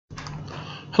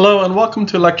Hello and welcome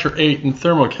to Lecture 8 in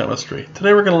Thermochemistry.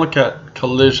 Today we're going to look at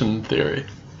collision theory.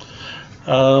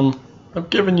 I've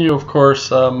given you, of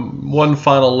course, one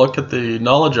final look at the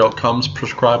knowledge outcomes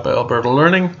prescribed by Alberta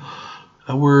Learning.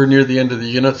 We're near the end of the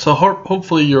unit, so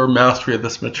hopefully your mastery of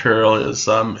this material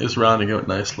is rounding out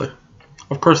nicely.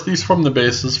 Of course, these form the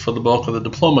basis for the bulk of the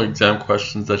diploma exam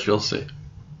questions that you'll see.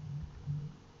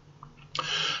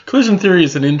 Collision theory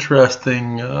is an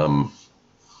interesting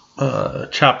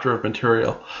chapter of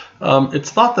material. It's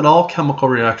thought that all chemical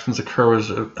reactions occur as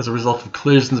a result of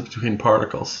collisions between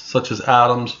particles, such as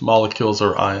atoms, molecules,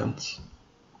 or ions.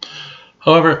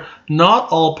 However,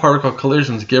 not all particle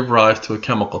collisions give rise to a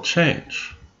chemical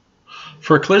change.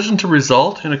 For a collision to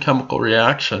result in a chemical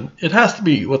reaction, it has to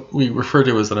be what we refer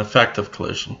to as an effective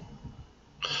collision.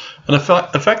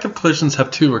 Effective collisions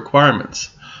have two requirements.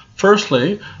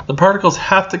 Firstly, the particles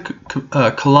have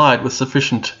to collide with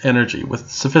sufficient energy, with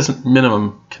sufficient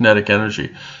minimum kinetic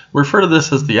energy. We refer to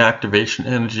this as the activation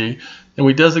energy, and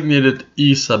we designate it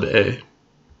E sub A.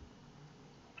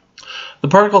 The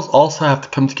particles also have to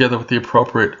come together with the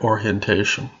appropriate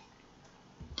orientation.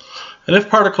 And if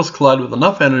particles collide with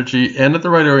enough energy and at the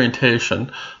right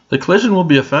orientation, the collision will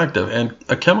be effective and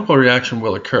a chemical reaction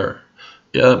will occur.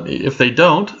 If they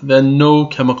don't, then no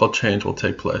chemical change will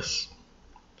take place.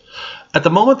 At the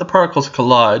moment the particles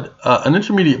collide, an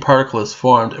intermediate particle is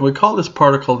formed, and we call this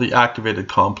particle the activated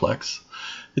complex.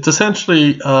 It's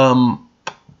essentially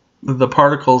the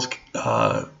particles,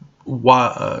 sort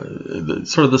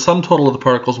of the sum total of the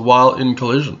particles while in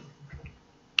collision.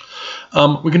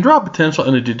 We can draw a potential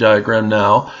energy diagram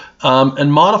now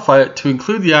and modify it to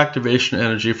include the activation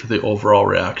energy for the overall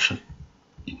reaction.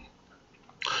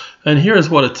 And here is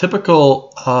what a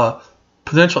typical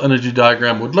potential energy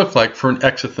diagram would look like for an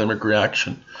exothermic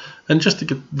reaction. And just to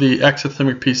get the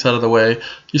exothermic piece out of the way,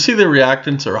 you see the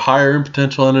reactants are higher in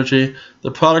potential energy,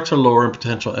 the products are lower in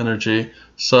potential energy,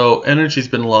 so energy's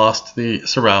been lost to the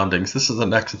surroundings. This is an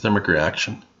exothermic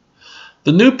reaction.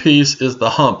 The new piece is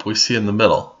the hump we see in the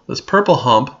middle, this purple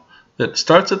hump that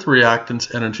starts at the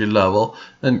reactant's energy level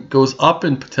and goes up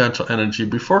in potential energy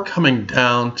before coming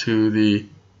down to the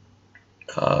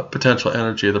potential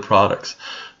energy of the products.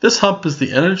 This hump is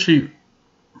the energy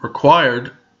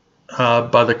required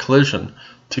by the collision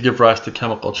to give rise to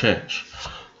chemical change.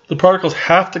 The particles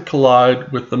have to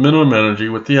collide with the minimum energy,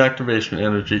 with the activation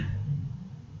energy,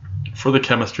 for the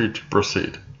chemistry to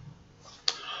proceed.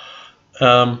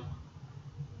 And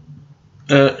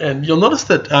you'll notice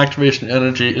that activation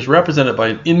energy is represented by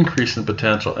an increase in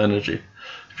potential energy.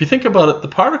 If you think about it, the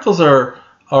particles are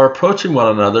approaching one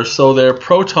another, so their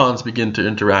protons begin to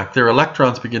interact, their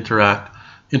electrons begin to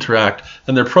interact,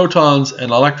 and their protons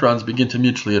and electrons begin to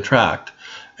mutually attract.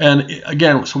 And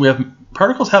again, so we have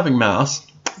particles having mass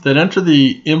that enter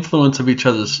the influence of each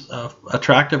other's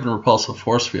attractive and repulsive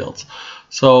force fields.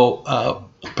 So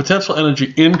potential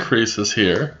energy increases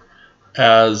here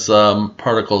as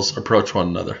particles approach one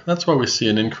another. That's why we see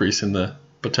an increase in the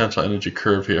potential energy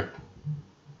curve here.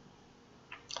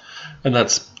 And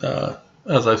that's,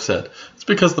 as I've said, it's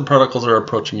because the particles are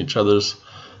approaching each other's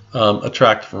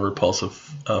attractive and repulsive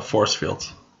force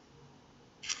fields.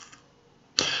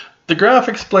 The graph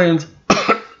explains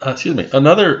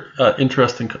another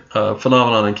interesting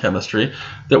phenomenon in chemistry,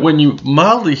 that when you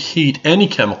mildly heat any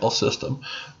chemical system,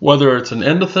 whether it's an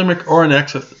endothermic or an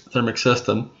exothermic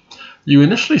system, you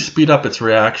initially speed up its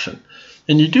reaction.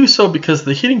 And you do so because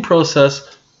the heating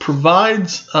process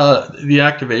provides the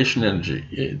activation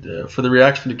energy for the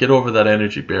reaction to get over that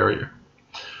energy barrier.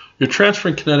 You're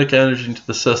transferring kinetic energy into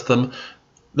the system.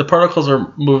 The particles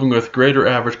are moving with greater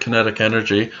average kinetic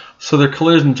energy, so their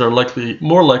collisions are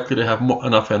more likely to have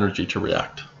enough energy to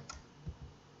react.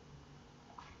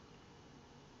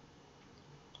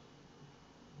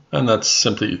 And that's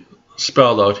simply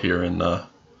spelled out here in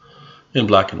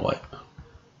black and white.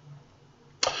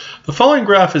 The following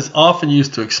graph is often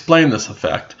used to explain this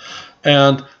effect,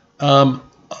 and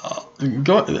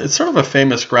it's sort of a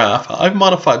famous graph. I've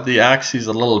modified the axes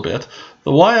a little bit.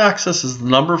 The y-axis is the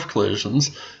number of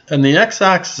collisions, and the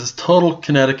x-axis is total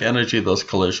kinetic energy of those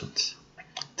collisions.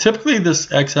 Typically,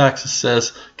 this x-axis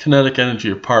says kinetic energy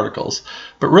of particles,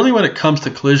 but really when it comes to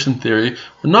collision theory,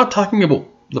 we're not talking about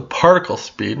the particle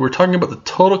speed, we're talking about the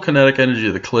total kinetic energy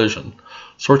of the collision.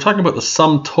 So we're talking about the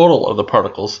sum total of the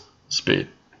particles' speed.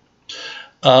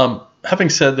 Having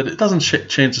said that, it doesn't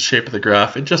change the shape of the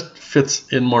graph, it just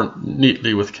fits in more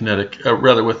neatly with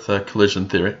collision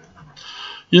theory.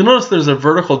 You'll notice there's a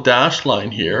vertical dashed line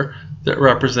here that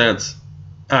represents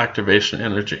activation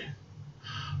energy.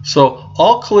 So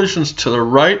all collisions to the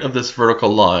right of this vertical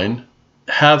line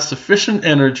have sufficient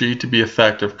energy to be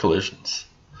effective collisions.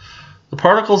 The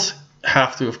particles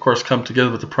have to, of course, come together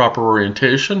with the proper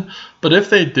orientation, but if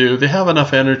they do, they have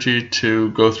enough energy to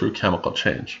go through chemical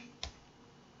change.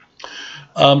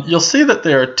 You'll see that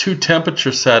there are two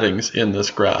temperature settings in this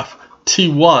graph.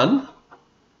 T1,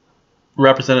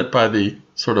 represented by the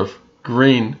sort of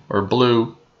green or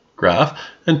blue graph,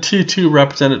 and T2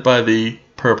 represented by the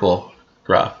purple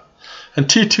graph. And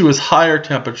T2 is higher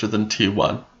temperature than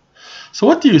T1. So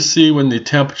what do you see when the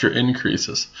temperature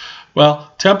increases?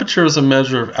 Well, temperature is a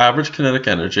measure of average kinetic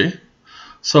energy.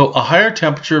 So a higher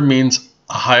temperature means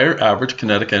a higher average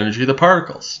kinetic energy of the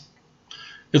particles.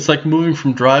 It's like moving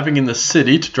from driving in the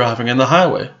city to driving in the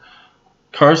highway.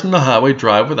 Cars in the highway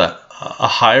drive with a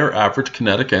higher average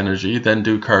kinetic energy than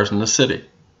do cars in the city.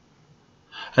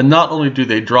 And not only do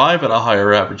they drive at a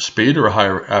higher average speed or a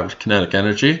higher average kinetic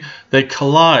energy, they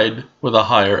collide with a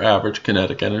higher average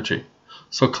kinetic energy.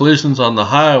 So collisions on the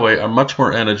highway are much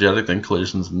more energetic than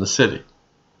collisions in the city.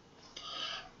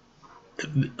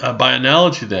 By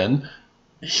analogy then,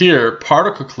 here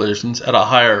particle collisions at a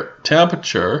higher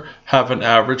temperature have an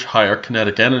average higher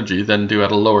kinetic energy than do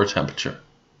at a lower temperature.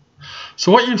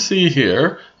 So what you see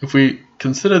here, if we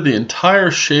consider the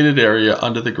entire shaded area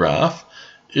under the graph,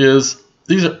 is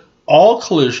these are all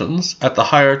collisions at the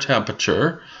higher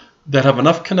temperature that have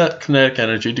enough kinetic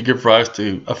energy to give rise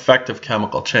to effective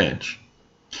chemical change.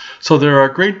 So there are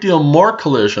a great deal more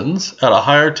collisions at a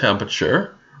higher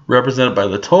temperature, represented by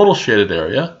the total shaded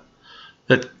area,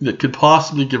 that could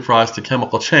possibly give rise to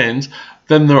chemical change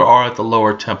than there are at the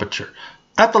lower temperature.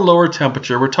 At the lower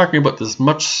temperature, we're talking about this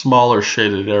much smaller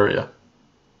shaded area.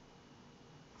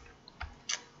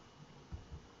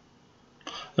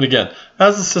 And again,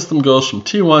 as the system goes from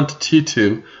T1 to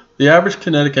T2, the average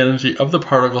kinetic energy of the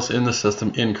particles in the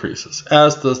system increases,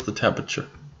 as does the temperature.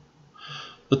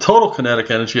 The total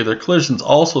kinetic energy of their collisions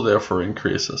also therefore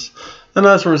increases, and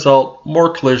as a result, more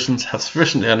collisions have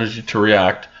sufficient energy to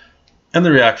react, and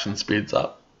the reaction speeds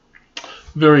up.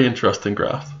 Very interesting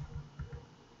graph.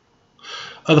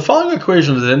 The following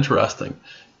equation is interesting.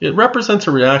 It represents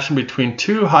a reaction between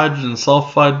 2 hydrogen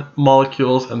sulfide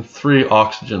molecules and 3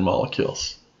 oxygen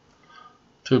molecules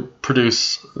to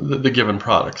produce the given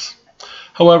products.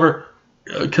 However,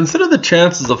 consider the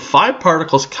chances of 5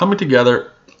 particles coming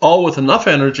together, all with enough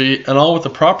energy and all with the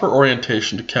proper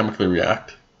orientation to chemically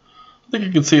react. I think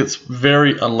you can see it's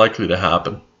very unlikely to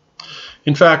happen.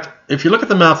 In fact, if you look at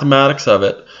the mathematics of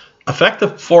it,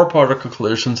 effective 4-particle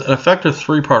collisions and effective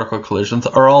 3-particle collisions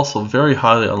are also very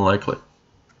highly unlikely.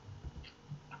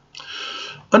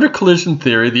 Under collision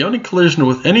theory, the only collision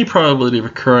with any probability of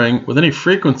occurring with any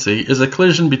frequency is a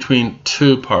collision between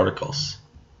 2 particles.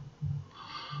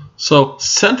 So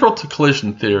central to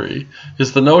collision theory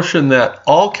is the notion that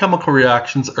all chemical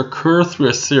reactions occur through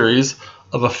a series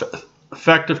of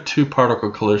effective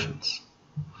 2-particle collisions.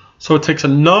 So it takes a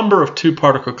number of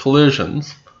 2-particle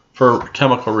collisions for a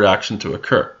chemical reaction to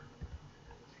occur.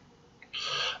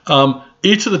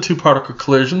 Each of the 2-particle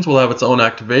collisions will have its own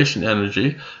activation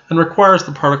energy and requires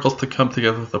the particles to come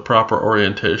together with the proper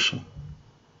orientation.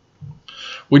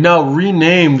 We now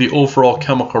rename the overall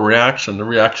chemical reaction the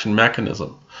reaction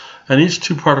mechanism, and each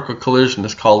 2-particle collision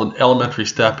is called an elementary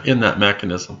step in that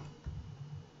mechanism.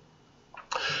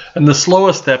 And the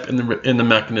slowest step in the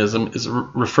mechanism is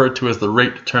referred to as the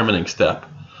rate determining step.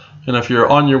 And if you're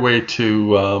on your way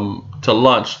to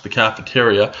lunch, the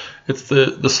cafeteria, it's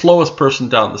the slowest person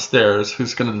down the stairs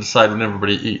who's going to decide when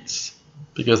everybody eats,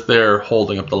 because they're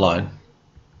holding up the line.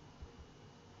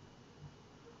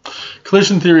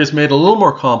 Collision theory is made a little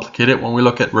more complicated when we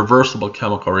look at reversible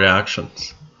chemical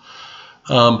reactions.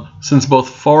 Since both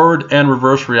forward and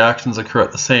reverse reactions occur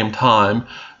at the same time,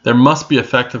 there must be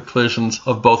effective collisions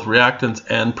of both reactants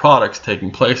and products taking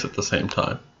place at the same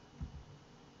time.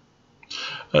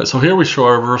 So here we show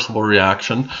a reversible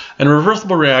reaction, and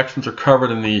reversible reactions are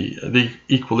covered in the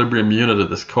equilibrium unit of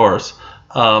this course.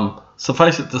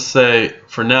 Suffice it to say,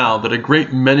 for now, that a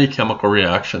great many chemical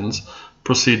reactions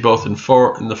proceed both in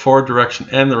the forward direction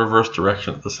and the reverse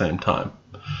direction at the same time.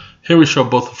 Here we show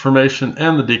both the formation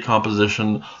and the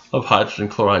decomposition of hydrogen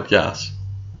chloride gas.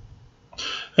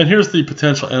 And here's the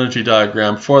potential energy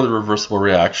diagram for the reversible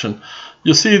reaction.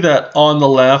 You'll see that on the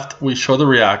left we show the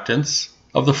reactants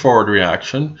of the forward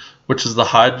reaction, which is the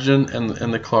hydrogen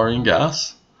and the chlorine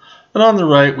gas. And on the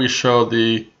right we show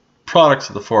the products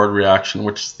of the forward reaction,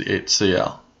 which is the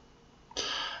HCl.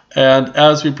 And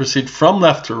as we proceed from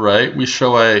left to right, we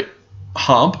show a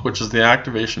hump, which is the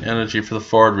activation energy for the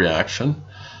forward reaction,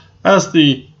 as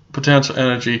the potential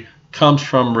energy comes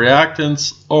from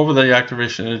reactants over the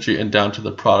activation energy and down to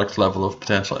the product level of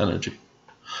potential energy.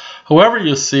 However,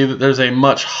 you'll see that there's a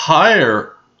much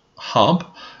higher hump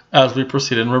as we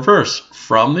proceed in reverse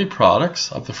from the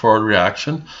products of the forward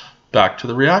reaction back to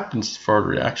the reactants of the forward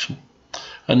reaction.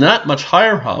 And that much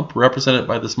higher hump, represented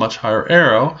by this much higher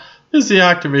arrow, is the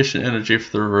activation energy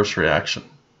for the reverse reaction.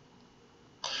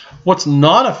 What's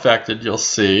not affected, you'll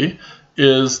see,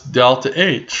 is delta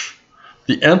H.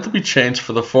 The enthalpy change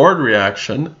for the forward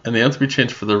reaction and the enthalpy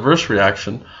change for the reverse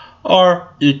reaction are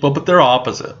equal, but they're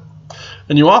opposite.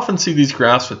 And you often see these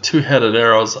graphs with two-headed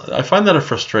arrows. I find that a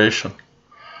frustration.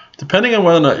 Depending on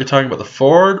whether or not you're talking about the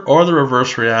forward or the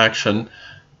reverse reaction,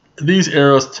 these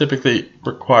arrows typically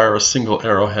require a single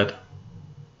arrowhead.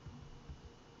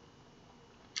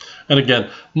 And again,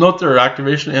 note there are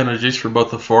activation energies for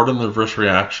both the forward and the reverse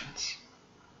reactions.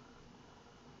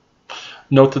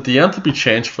 Note that the enthalpy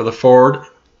change for the forward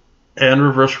and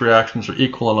reverse reactions are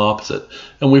equal and opposite.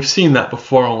 And we've seen that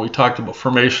before when we talked about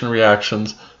formation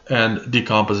reactions and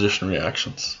decomposition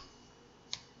reactions.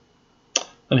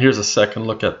 And here's a second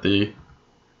look at the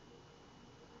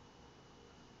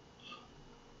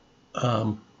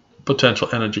potential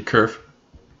energy curve.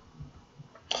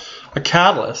 A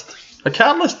catalyst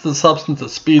is a substance that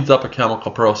speeds up a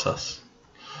chemical process.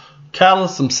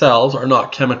 Catalysts themselves are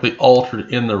not chemically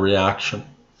altered in the reaction,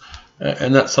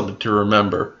 and that's something to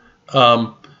remember.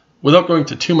 Without going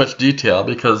into too much detail,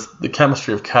 because the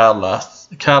chemistry of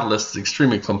catalysts is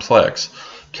extremely complex,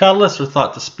 catalysts are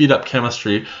thought to speed up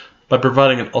chemistry by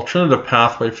providing an alternative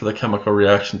pathway for the chemical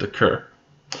reaction to occur.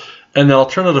 And the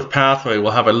alternative pathway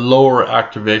will have a lower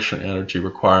activation energy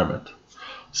requirement.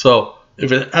 So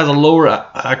if it has a lower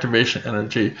activation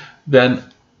energy, then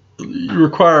you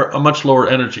require a much lower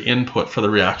energy input for the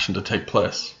reaction to take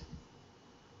place.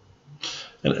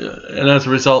 And as a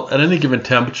result, at any given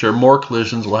temperature, more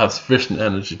collisions will have sufficient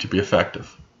energy to be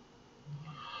effective.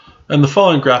 And the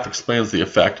following graph explains the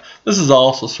effect. This is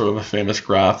also sort of a famous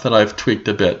graph that I've tweaked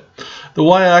a bit. The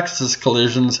y-axis is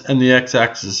collisions and the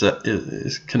x-axis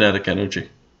is kinetic energy.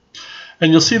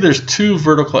 And you'll see there's two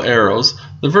vertical arrows.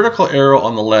 The vertical arrow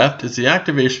on the left is the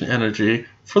activation energy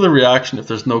for the reaction if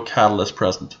there's no catalyst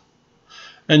present.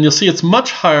 And you'll see it's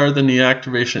much higher than the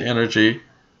activation energy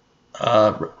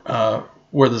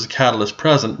where there's a catalyst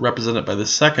present, represented by the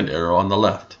second arrow on the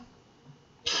left.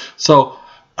 So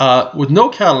with no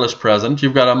catalyst present,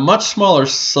 you've got a much smaller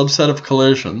subset of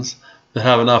collisions that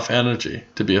have enough energy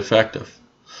to be effective.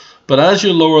 But as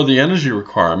you lower the energy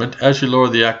requirement, as you lower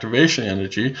the activation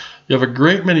energy, you have a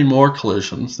great many more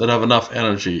collisions that have enough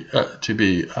energy to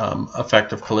be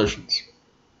effective collisions.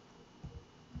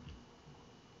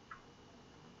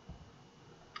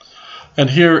 And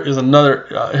here is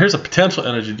here's a potential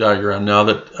energy diagram now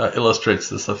that illustrates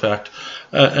this effect.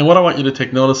 And what I want you to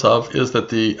take notice of is that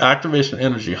the activation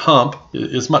energy hump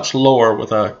is much lower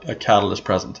with a catalyst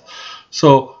present.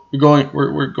 So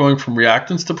we're going from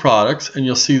reactants to products, and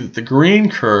you'll see that the green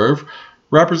curve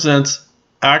represents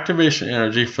activation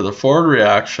energy for the forward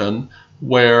reaction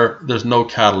where there's no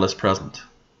catalyst present.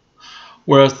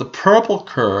 Whereas the purple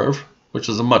curve, which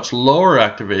is a much lower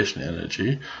activation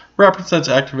energy, represents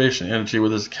activation energy where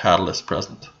there's a catalyst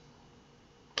present.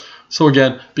 So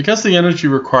again, because the energy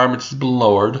requirement has been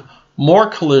lowered, more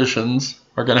collisions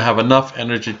are going to have enough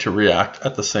energy to react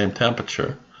at the same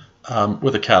temperature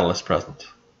with a catalyst present.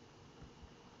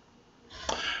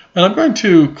 And I'm going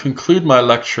to conclude my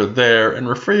lecture there and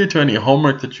refer you to any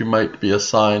homework that you might be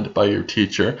assigned by your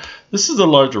teacher. This is a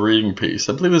large reading piece.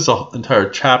 I believe there's an entire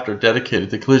chapter dedicated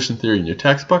to collision theory in your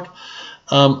textbook.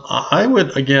 I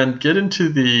would, again, get into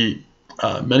the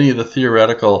many of the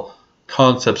theoretical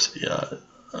concepts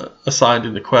assigned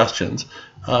in the questions.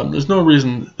 There's no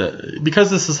reason that,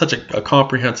 because this is such a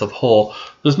comprehensive whole,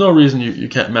 there's no reason you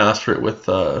can't master it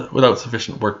without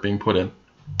sufficient work being put in.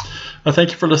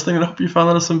 Thank you for listening, and I hope you found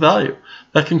that of some value.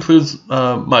 That concludes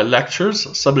my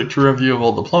lectures, subject to review of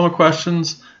all diploma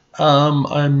questions.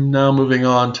 I'm now moving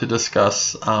on to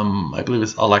discuss, I believe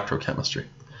it's electrochemistry.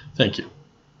 Thank you.